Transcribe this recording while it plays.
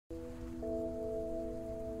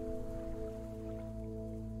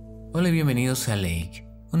Hola y bienvenidos a Lake,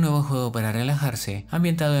 un nuevo juego para relajarse,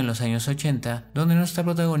 ambientado en los años 80, donde nuestra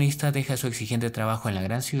protagonista deja su exigente trabajo en la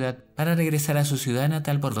gran ciudad para regresar a su ciudad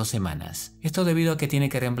natal por 2 semanas. Esto debido a que tiene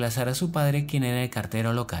que reemplazar a su padre, quien era el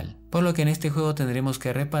cartero local, por lo que en este juego tendremos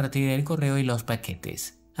que repartir el correo y los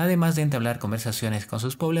paquetes, además de entablar conversaciones con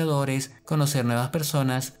sus pobladores, conocer nuevas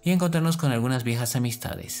personas y encontrarnos con algunas viejas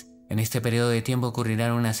amistades. En este periodo de tiempo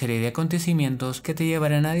ocurrirán una serie de acontecimientos que te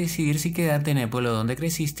llevarán a decidir si quedarte en el pueblo donde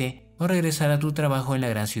creciste o regresar a tu trabajo en la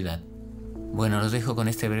gran ciudad. Bueno, los dejo con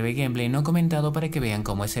este breve gameplay no comentado para que vean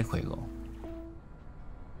cómo es el juego.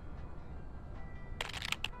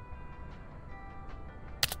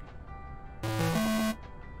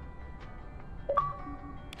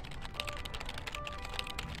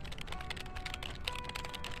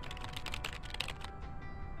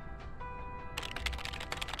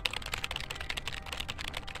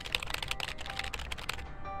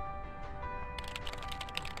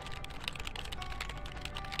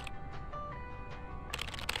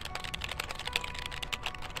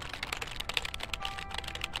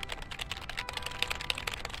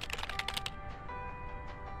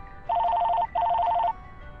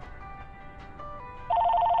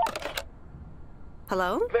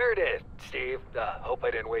 Hello? Meredith, Steve. Hope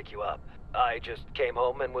I didn't wake you up. I just came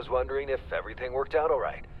home and was wondering if everything worked out all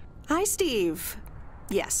right. Hi, Steve.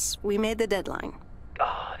 Yes, we made the deadline.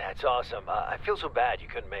 Oh, that's awesome. I feel so bad you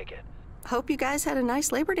couldn't make it. Hope you guys had a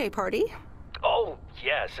nice Labor Day party. Oh,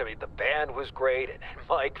 yes. I mean, the band was great, and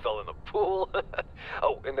Mike fell in the pool.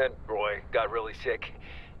 Oh, and then Roy got really sick.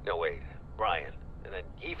 No, wait, Brian. And then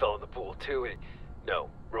he fell in the pool, too. No,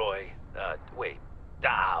 Roy. Wait.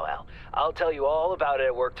 Well, I'll tell you all about it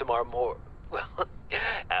at work tomorrow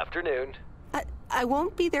afternoon. I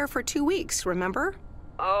won't be there for 2 weeks, remember?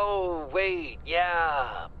 Oh, wait,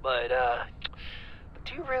 yeah, but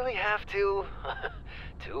do you really have to?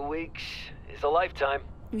 2 weeks is a lifetime.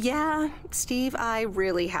 Yeah, Steve, I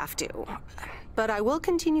really have to. But I will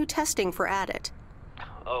continue testing for Addit.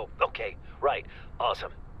 Oh, okay, right,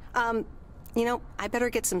 awesome. You know, I better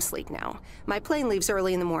get some sleep now. My plane leaves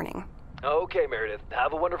early in the morning. Okay, Meredith,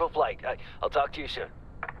 have a wonderful flight. I'll talk to you soon.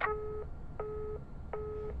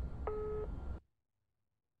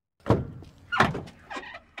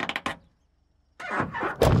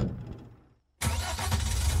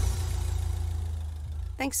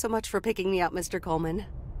 Thanks so much for picking me up, Mr. Coleman.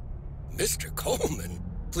 Mr. Coleman?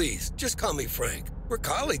 Please, just call me Frank. We're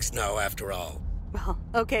colleagues now, after all. Well,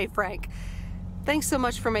 okay, Frank. Thanks so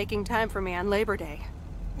much for making time for me on Labor Day.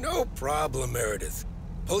 No problem, Meredith.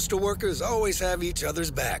 Postal workers always have each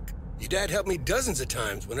other's back. Your dad helped me dozens of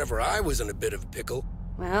times whenever I was in a bit of a pickle.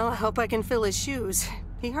 Well, I hope I can fill his shoes.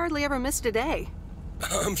 He hardly ever missed a day.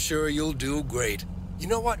 I'm sure you'll do great. You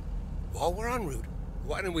know what? While we're en route,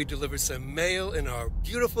 why don't we deliver some mail in our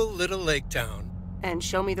beautiful little lake town? And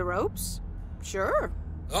show me the ropes? Sure.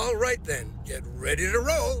 All right then, get ready to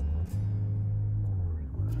roll.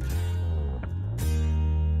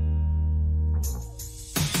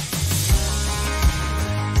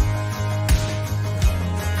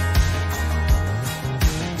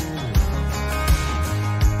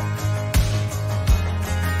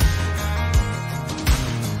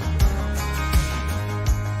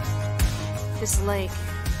 This lake,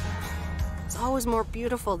 it's always more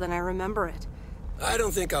beautiful than I remember it. I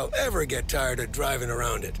don't think I'll ever get tired of driving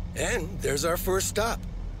around it. And there's our first stop.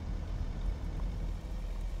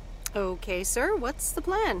 Okay, sir, what's the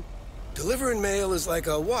plan? Delivering mail is like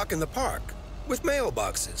a walk in the park, with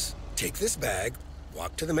mailboxes. Take this bag,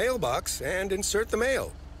 walk to the mailbox, and insert the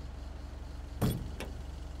mail.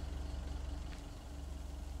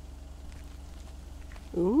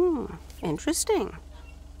 Ooh, interesting.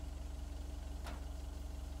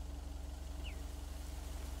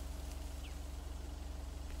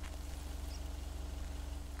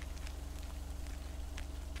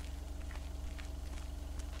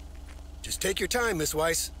 Just take your time, Miss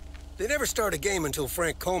Weiss. They never start a game until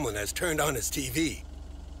Frank Coleman has turned on his TV.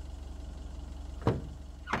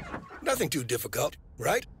 Nothing too difficult,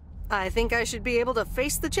 right? I think I should be able to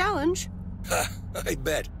face the challenge. Ha, I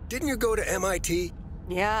bet. Didn't you go to MIT?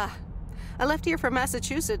 Yeah. I left here from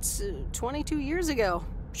Massachusetts 22 years ago.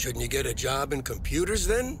 Shouldn't you get a job in computers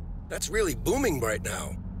then? That's really booming right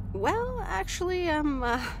now. Well, actually,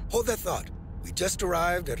 Hold that thought. We just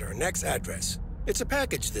arrived at our next address. It's a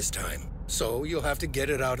package this time, so you'll have to get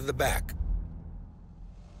it out of the back.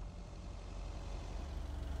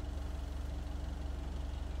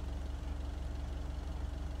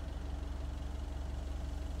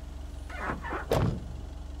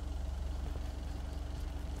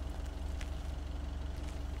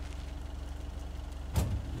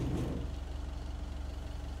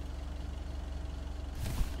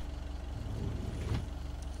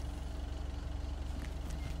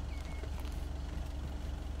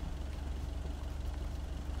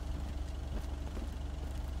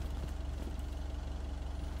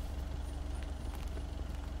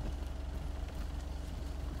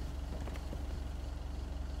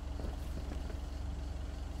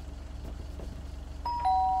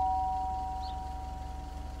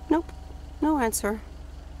 no answer.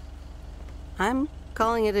 I'm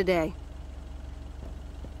calling it a day.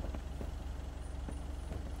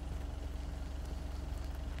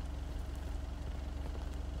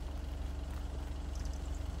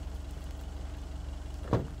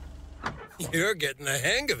 You're getting the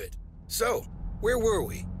hang of it. So, where were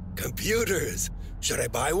we? Computers. Should I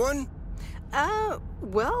buy one?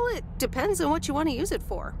 Well, it depends on what you want to use it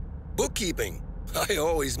for. Bookkeeping. I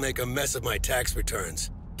always make a mess of my tax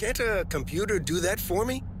returns. Can't a computer do that for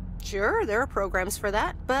me? Sure, there are programs for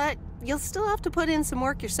that, but you'll still have to put in some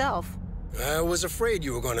work yourself. I was afraid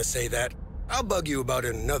you were going to say that. I'll bug you about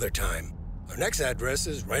it another time. Our next address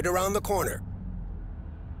is right around the corner.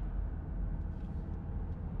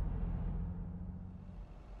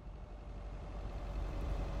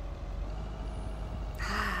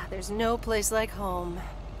 There's no place like home.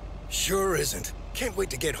 Sure isn't. Can't wait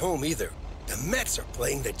to get home either. The Mets are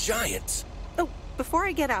playing the Giants. Oh, before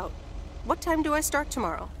I get out, what time do I start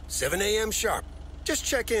tomorrow? 7 a.m. sharp. Just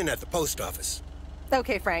check in at the post office.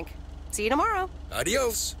 Okay, Frank. See you tomorrow.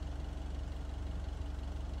 Adios.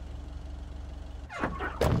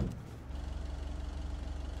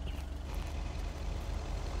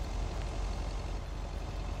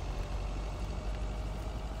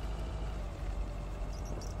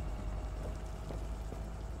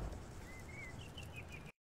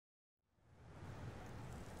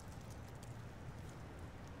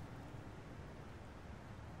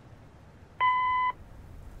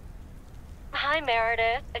 Hi,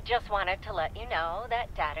 Meredith. I just wanted to let you know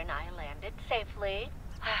that Dad and I landed safely.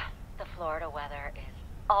 The Florida weather is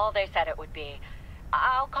all they said it would be.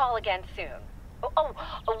 I'll call again soon.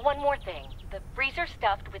 One more thing. The freezer's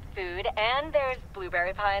stuffed with food, and there's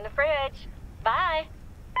blueberry pie in the fridge. Bye.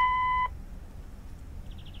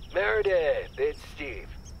 Meredith, it's Steve.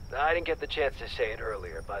 I didn't get the chance to say it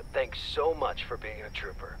earlier, but thanks so much for being a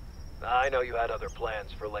trooper. I know you had other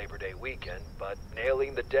plans for Labor Day weekend, but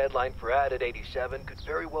nailing the deadline for Added 87 could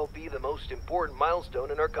very well be the most important milestone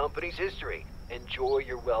in our company's history. Enjoy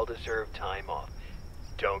your well-deserved time off.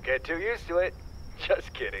 Don't get too used to it.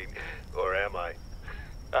 Just kidding. Or am I?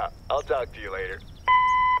 I'll talk to you later.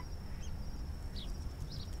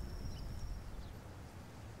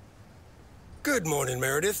 Good morning,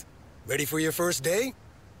 Meredith. Ready for your first day?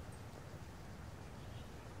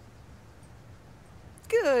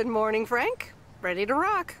 Good morning, Frank. Ready to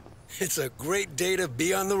rock. It's a great day to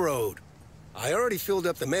be on the road. I already filled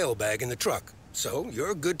up the mailbag in the truck, so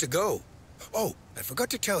you're good to go. Oh, I forgot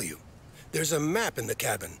to tell you. There's a map in the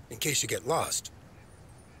cabin, in case you get lost.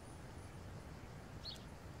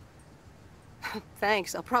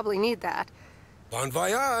 Thanks, I'll probably need that. Bon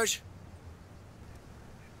voyage!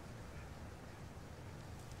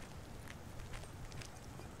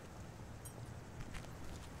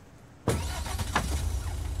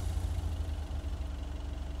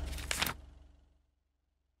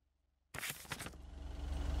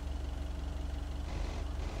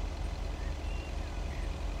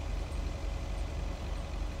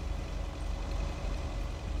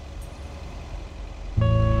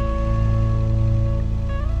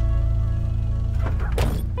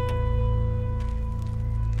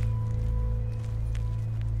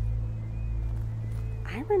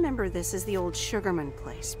 I remember this as the old Sugarman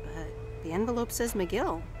place, but the envelope says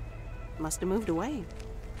McGill. Must have moved away.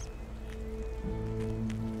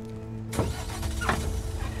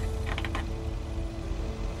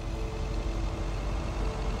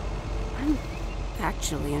 I'm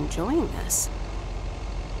actually enjoying this.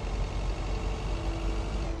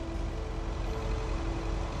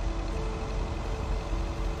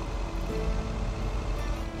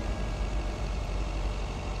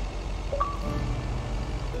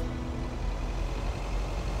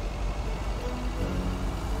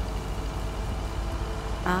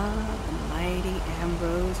 Ah, the mighty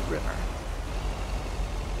Ambrose River.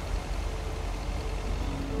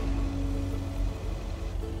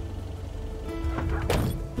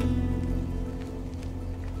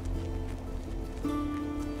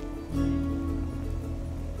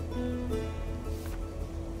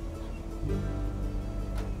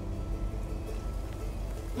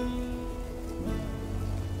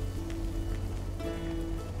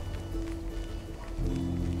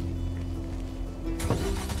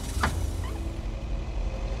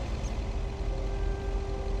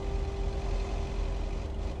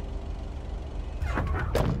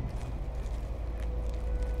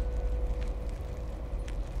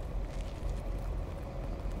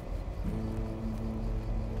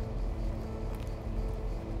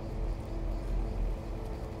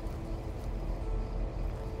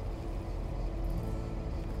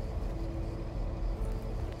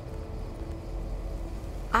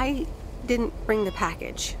 I didn't bring the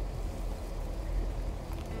package.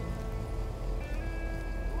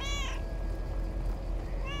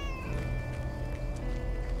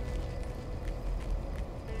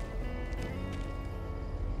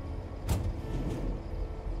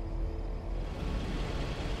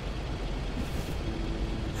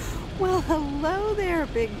 Well, hello there,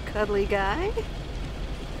 big cuddly guy.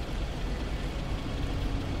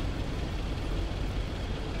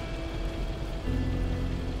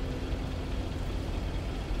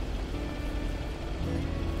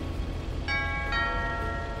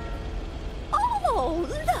 Oh,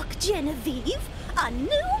 look, Genevieve, a new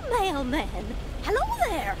mailman. Hello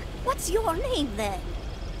there. What's your name then?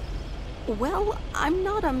 Well, I'm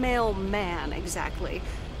not a mailman exactly.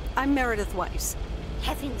 I'm Meredith Weiss.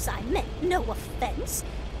 Heavens, I meant no offense.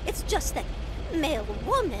 It's just that male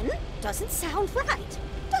woman doesn't sound right,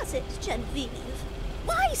 does it, Genevieve?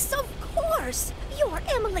 Weiss, of course. You're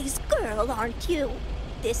Emily's girl, aren't you?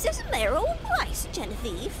 This is Meryl Weiss,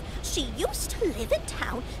 Genevieve. She used to live in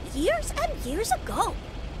town years and years ago.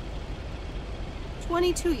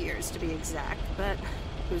 22 years to be exact, but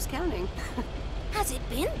who's counting? Has it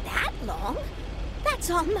been that long? That's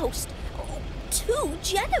almost 2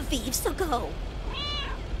 Genevieves ago.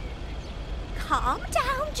 Calm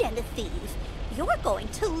down, Genevieve. You're going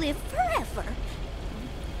to live forever.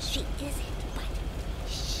 She isn't, but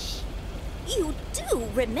shh. You do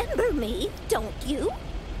remember me, don't you?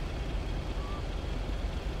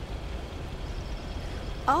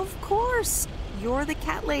 Of course. You're the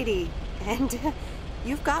cat lady. And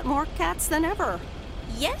you've got more cats than ever.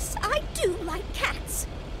 Yes, I do like cats.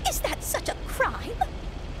 Is that such a crime?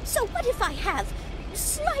 So what if I have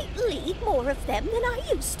slightly more of them than I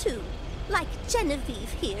used to? Like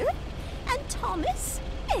Genevieve here, and Thomas,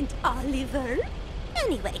 and Oliver.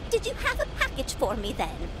 Anyway, did you have a package for me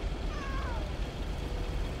then?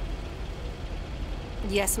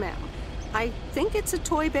 Yes, ma'am. I think it's a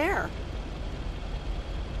toy bear.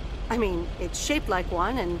 I mean, it's shaped like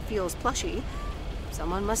one and feels plushy.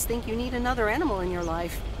 Someone must think you need another animal in your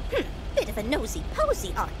life. Bit of a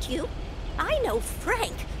nosy-posy, aren't you? I know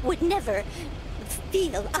Frank would never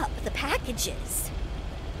feel up the packages.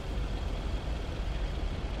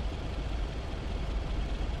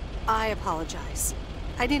 I apologize.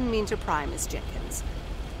 I didn't mean to pry, Miss Jenkins.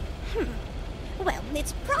 Well,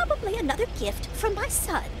 it's probably another gift from my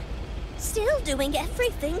son. Still doing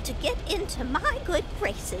everything to get into my good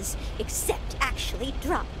graces, except actually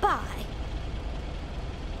drop by.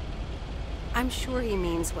 I'm sure he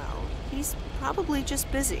means well. He's probably just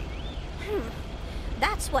busy.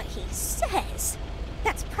 That's what he says.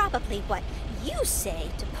 That's probably what you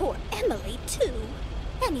say to poor Emily, too.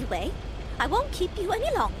 Anyway, I won't keep you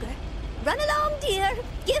any longer. Run along, dear.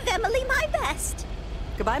 Give Emily my best.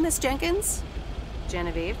 Goodbye, Miss Jenkins.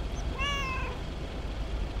 Genevieve.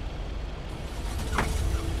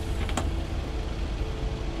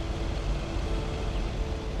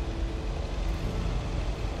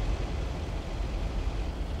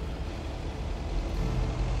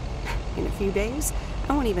 In a few days,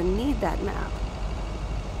 I won't even need that map.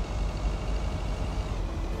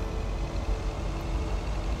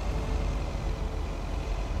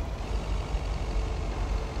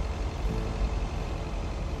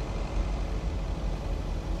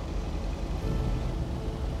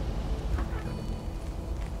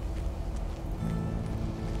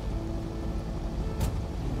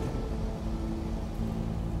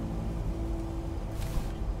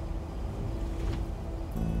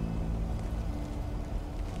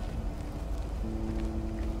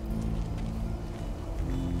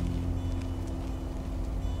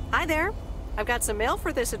 Hi there. I've got some mail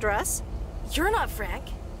for this address. You're not Frank.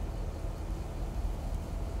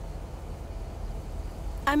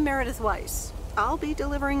 I'm Meredith Weiss. I'll be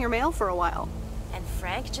delivering your mail for a while. And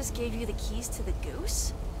Frank just gave you the keys to the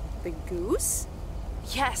goose? The goose?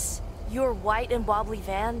 Yes, your white and wobbly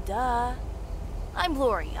van, duh. I'm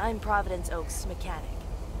Lori. I'm Providence Oaks' mechanic.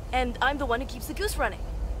 And I'm the one who keeps the goose running.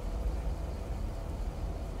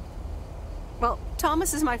 Well,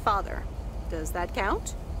 Thomas is my father. Does that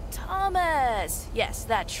count? Thomas! Yes,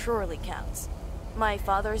 that surely counts. My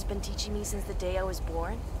father has been teaching me since the day I was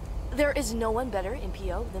born. There is no one better in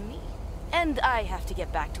PO than me. And I have to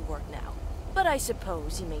get back to work now. But I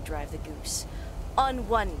suppose you may drive the goose. On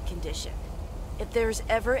one condition. If there's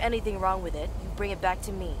ever anything wrong with it, you bring it back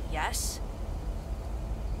to me, yes?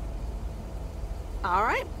 All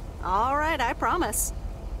right, I promise.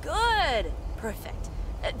 Good! Perfect.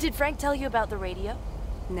 Did Frank tell you about the radio?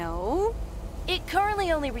 No? It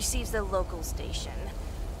currently only receives the local station.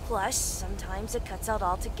 Plus, sometimes it cuts out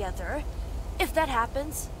altogether. If that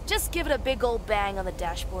happens, just give it a big old bang on the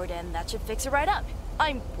dashboard and that should fix it right up.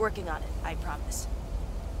 I'm working on it, I promise.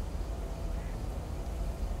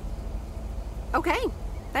 Okay.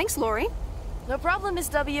 Thanks, Lori. No problem, Miss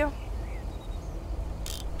W.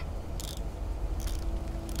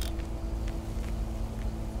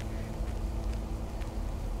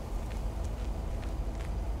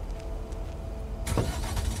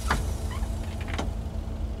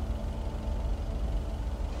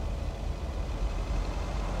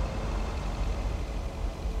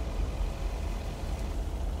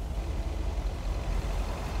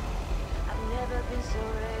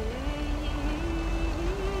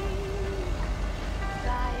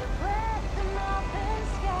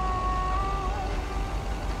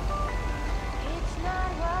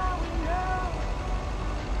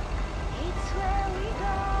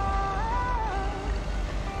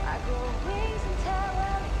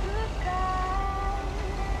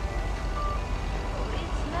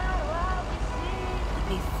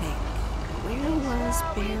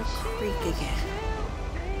 Bear Creek again.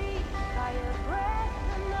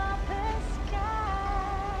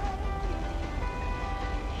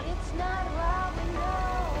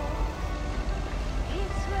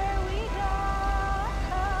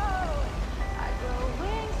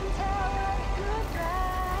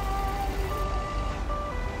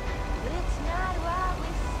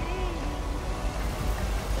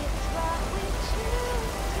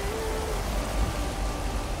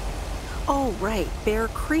 Oh, right, Bear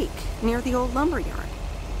Creek, near the old lumber yard.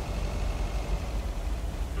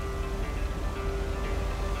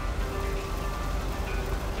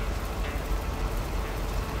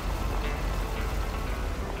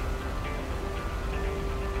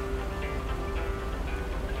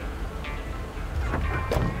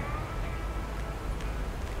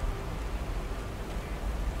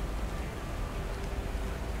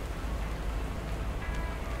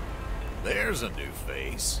 There's a new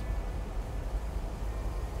face.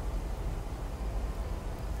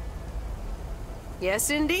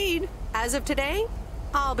 Yes, indeed. As of today,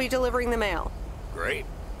 I'll be delivering the mail. Great.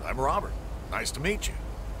 I'm Robert. Nice to meet you.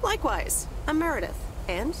 Likewise, I'm Meredith.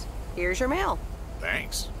 And here's your mail.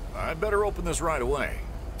 Thanks. I'd better open this right away.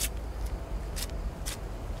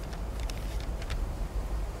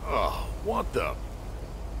 Oh, what the...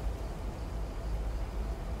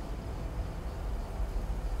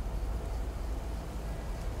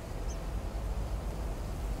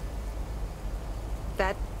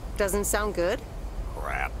 That doesn't sound good.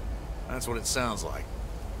 Crap. That's what it sounds like.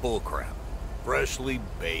 Bullcrap. Freshly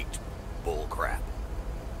baked bullcrap.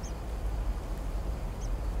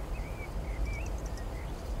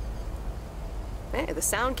 Hey, the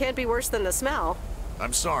sound can't be worse than the smell.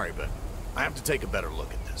 I'm sorry, but I have to take a better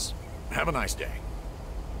look at this. Have a nice day.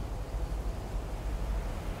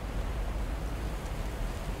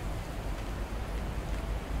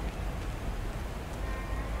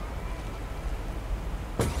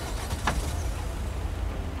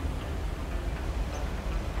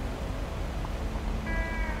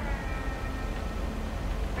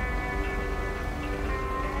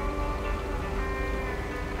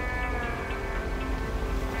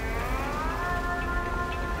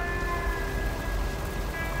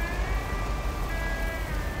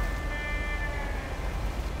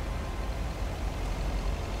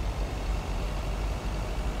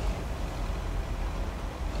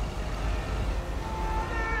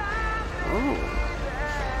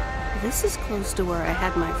 This is close to where I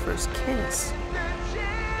had my first kiss.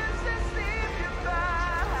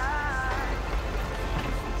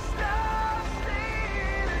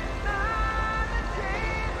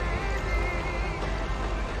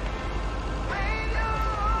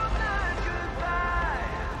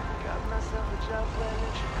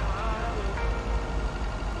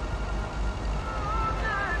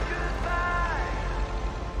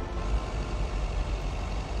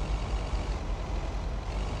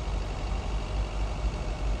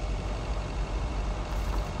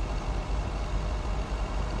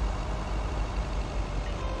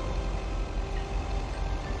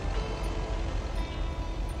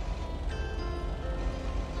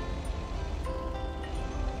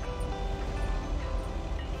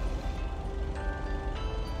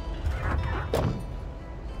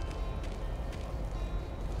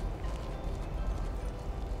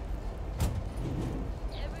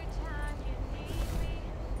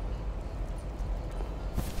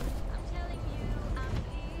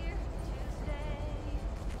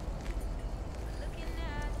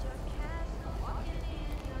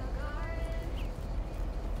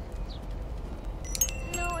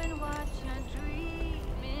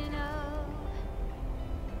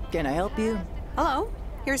 Can I help you? Hello,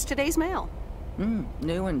 here's today's mail.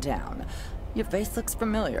 New in town. Your face looks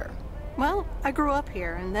familiar. Well, I grew up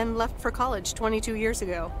here and then left for college 22 years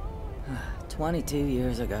ago. 22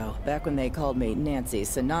 years ago, back when they called me Nancy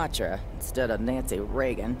Sinatra instead of Nancy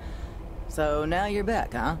Reagan. So now you're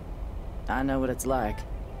back, huh? I know what it's like.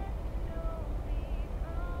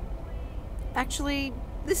 Actually,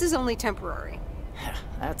 this is only temporary.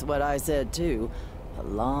 That's what I said too, a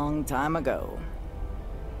long time ago.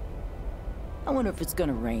 I wonder if it's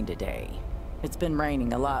gonna rain today. It's been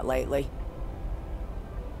raining a lot lately.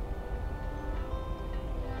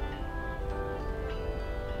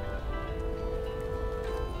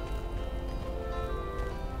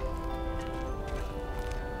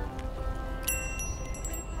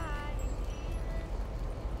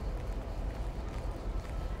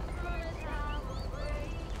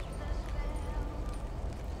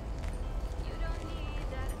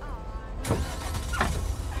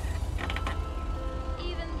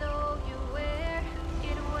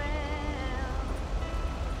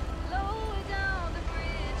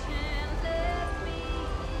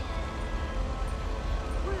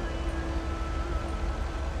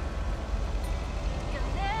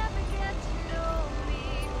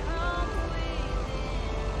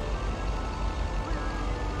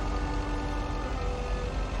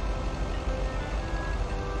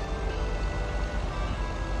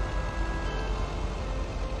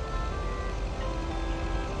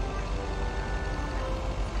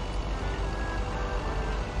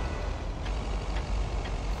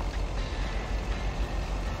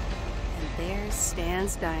 There's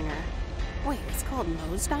Stan's Diner. Wait, it's called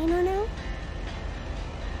Moe's Diner now?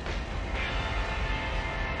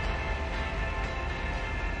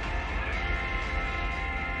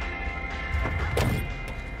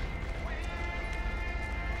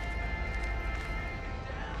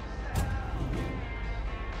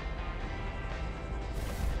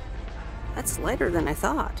 That's lighter than I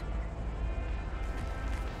thought.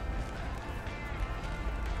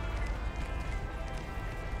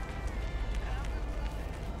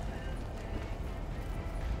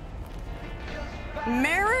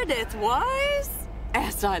 Meredith Wise?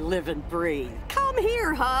 As I live and breathe. Come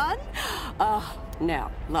here, hon.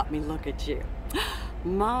 Now, let me look at you.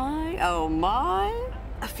 My, oh my.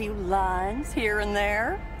 A few lines here and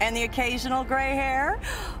there, and the occasional gray hair.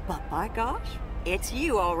 But by gosh, it's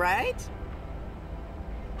you, all right?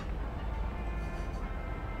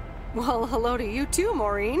 Well, hello to you too,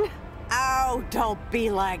 Maureen. Oh, don't be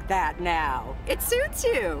like that now. It suits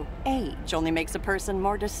you. Age only makes a person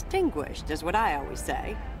more distinguished, is what I always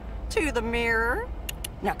say. To the mirror.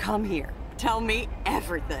 Now come here. Tell me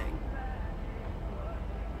everything.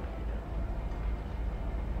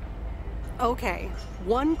 Okay,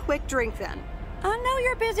 one quick drink then. I know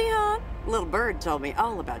you're busy, hon. Little Bird told me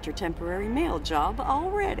all about your temporary mail job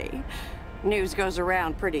already. News goes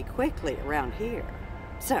around pretty quickly around here.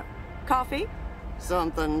 So, coffee?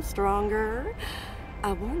 Something stronger?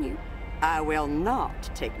 I warn you, I will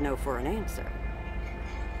not take no for an answer.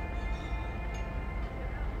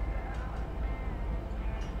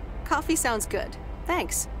 Coffee sounds good.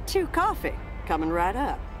 Thanks. 2 coffee, coming right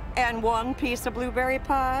up. And 1 piece of blueberry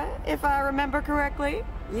pie, if I remember correctly.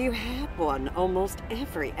 You had one almost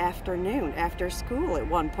every afternoon after school at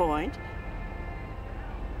one point.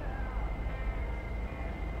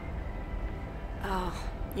 Oh,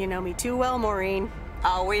 you know me too well, Maureen.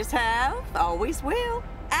 Always have, always will.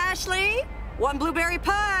 Ashley, 1 blueberry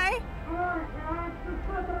pie.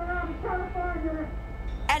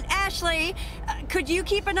 And Ashley, could you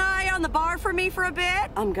keep an eye on the bar for me for a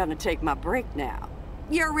bit? I'm gonna take my break now.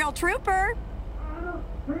 You're a real trooper.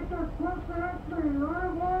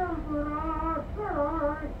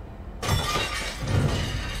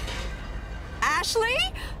 Ashley?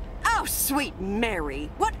 Oh, sweet Mary,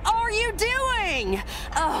 what are you doing?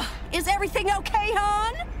 Is everything okay,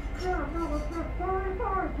 hon?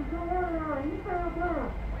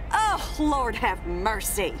 Oh, Lord have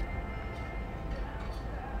mercy.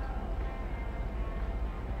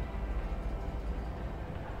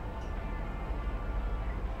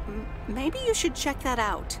 Maybe you should check that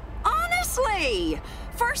out. Honestly!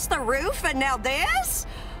 First the roof and now this?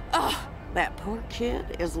 Ugh, that poor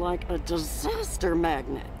kid is like a disaster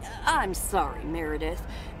magnet. I'm sorry, Meredith.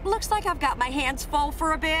 Looks like I've got my hands full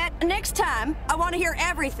for a bit. Next time, I want to hear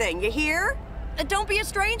everything, you hear? Don't be a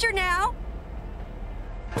stranger now.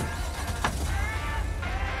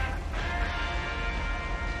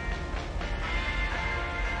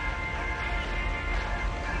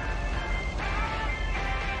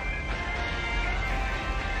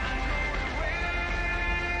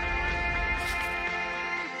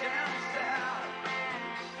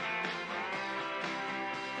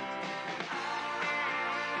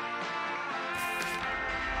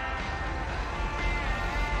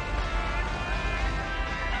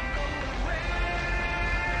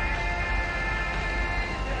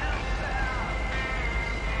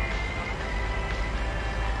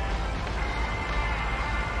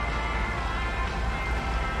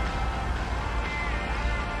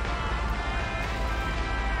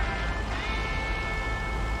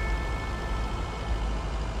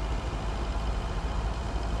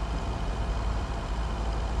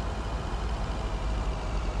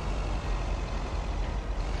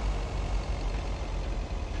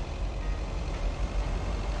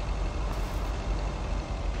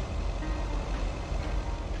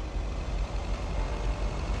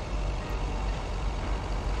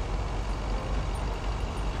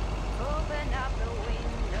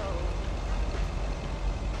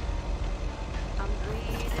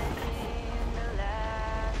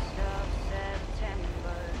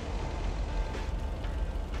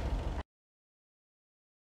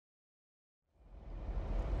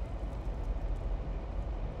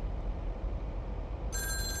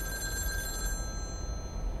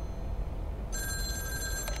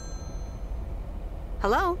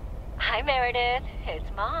 Hello? Hi, Meredith. It's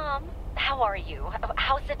Mom. How are you?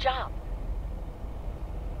 How's the job?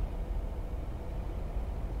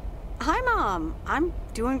 Hi, Mom. I'm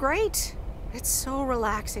doing great. It's so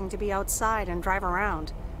relaxing to be outside and drive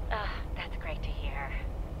around. That's great to hear.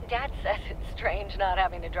 Dad says it's strange not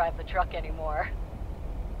having to drive the truck anymore.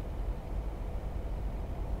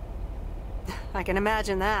 I can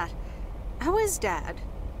imagine that. How is Dad?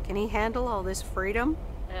 Can he handle all this freedom?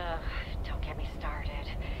 Don't get me started.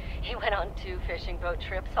 He went on 2 fishing boat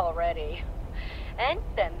trips already. And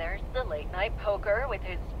then there's the late night poker with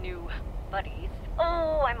his new buddies.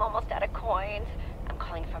 Oh, I'm almost out of coins. I'm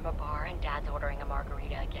calling from a bar and Dad's ordering a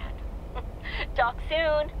margarita again. Talk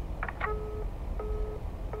soon.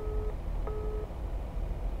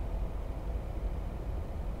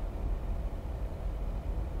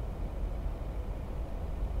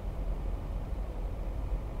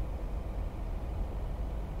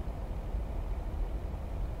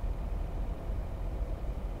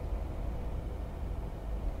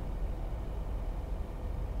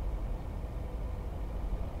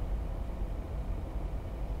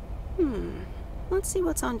 Let's see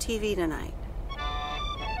what's on TV tonight.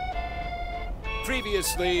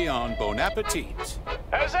 Previously on Bon Appetit.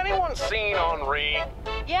 Has anyone seen Henri?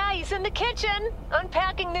 Yeah, he's in the kitchen,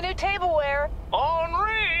 unpacking the new tableware.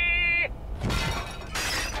 Henri!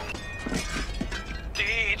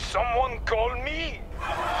 Did someone call me?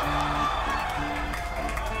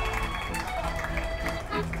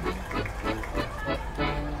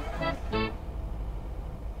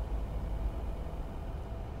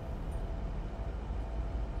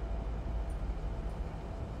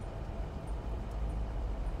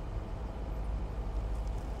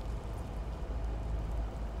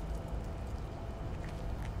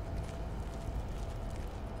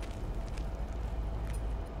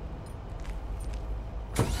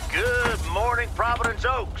 Providence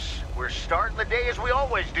Oaks. We're starting the day as we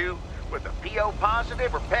always do, with a PO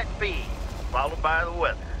positive or pet peeve, followed by the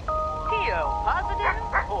weather. PO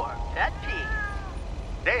positive or pet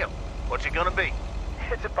peeve? Dale, what's it gonna be?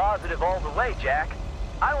 It's a positive all the way, Jack.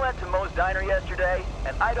 I went to Moe's Diner yesterday,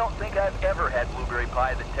 and I don't think I've ever had blueberry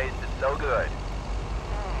pie that tasted so good.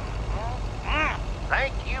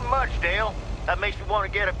 Thank you much, Dale. That makes me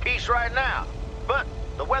want to get a piece right now. But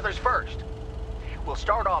the weather's first. We'll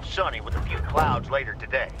start off sunny with a few clouds later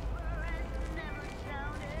today.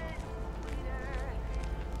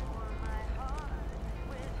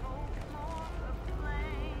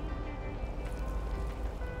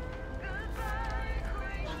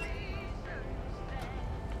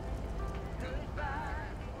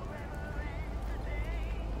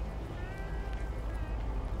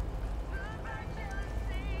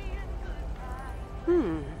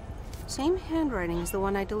 Same handwriting as the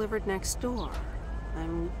one I delivered next door.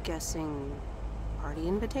 I'm guessing party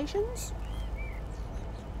invitations?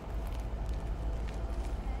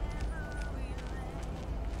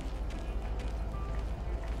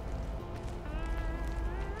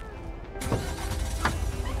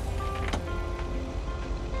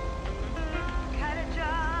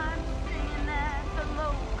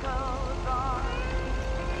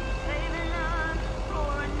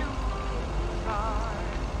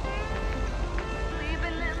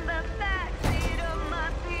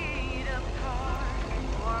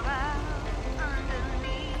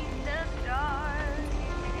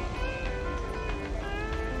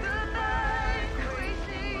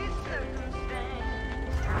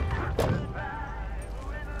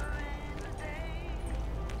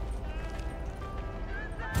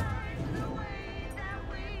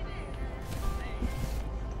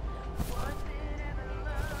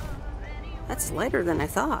 That's lighter than I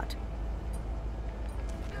thought.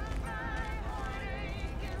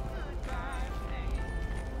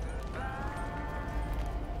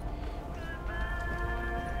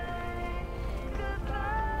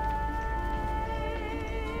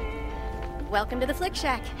 Welcome to the Flick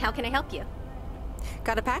Shack. How can I help you?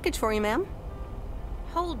 Got a package for you, ma'am.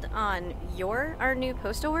 Hold on. You're our new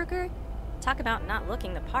postal worker? Talk about not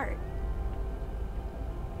looking the part.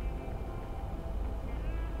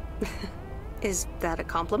 Is that a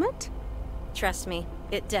compliment? Trust me,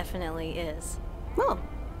 it definitely is. Well,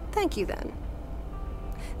 thank you then.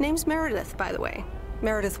 Name's Meredith, by the way.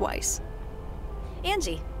 Meredith Weiss.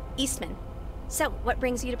 Angie, Eastman. So, what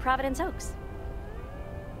brings you to Providence Oaks?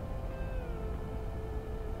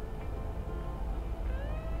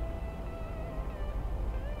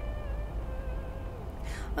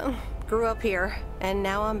 Grew up here, and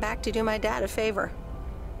now I'm back to do my dad a favor.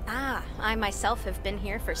 Ah, I myself have been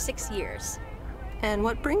here for 6 years. And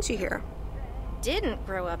what brings you here? Didn't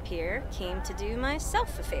grow up here, came to do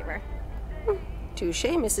myself a favor. Touche,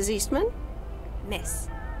 Mrs. Eastman. Miss.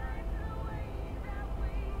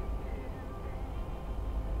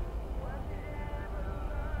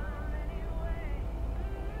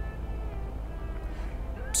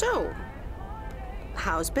 So,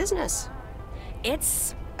 how's business?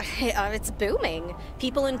 It's booming.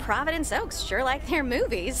 People in Providence Oaks sure like their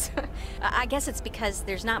movies. I guess it's because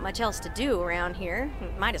there's not much else to do around here.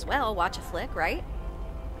 Might as well watch a flick, right?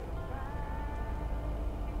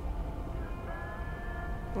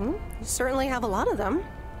 You certainly have a lot of them.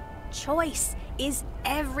 Choice is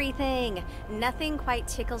everything. Nothing quite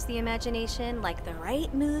tickles the imagination like the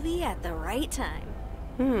right movie at the right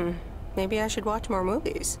time. Maybe I should watch more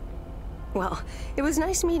movies. Well, it was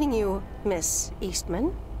nice meeting you, Miss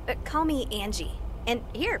Eastman. Call me Angie. And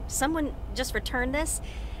here, someone just returned this,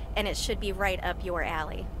 and it should be right up your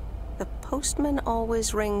alley. The postman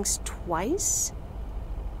always rings twice?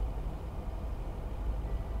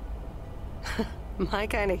 My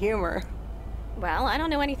kind of humor. Well, I don't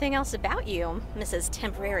know anything else about you, Mrs.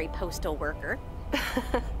 Temporary Postal Worker.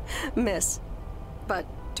 Miss. But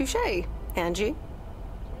touche, Angie.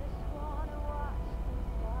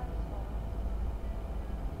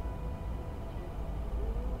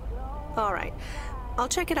 All right. I'll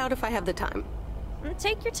check it out if I have the time.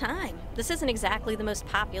 Take your time. This isn't exactly the most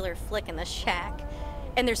popular flick in the shack,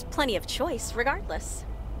 and there's plenty of choice regardless.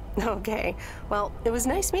 Okay. Well, it was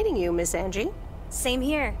nice meeting you, Miss Angie. Same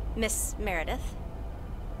here, Miss Meredith.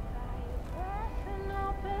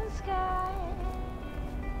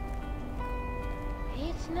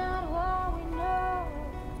 It's not what we know,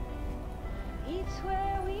 it's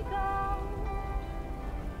where we go.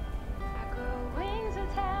 I grow wings and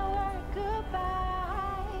tell her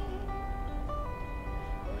goodbye.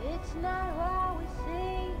 It's not what we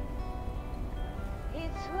see,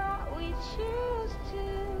 it's what we choose to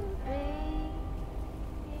be.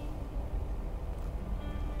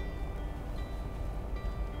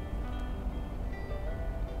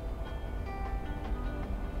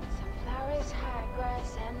 Sunflowers, high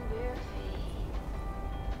grass, and bare feet.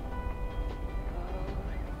 Oh,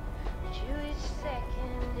 Jewish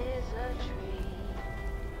second is a tree.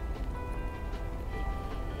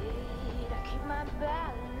 I keep my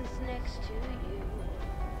balance next to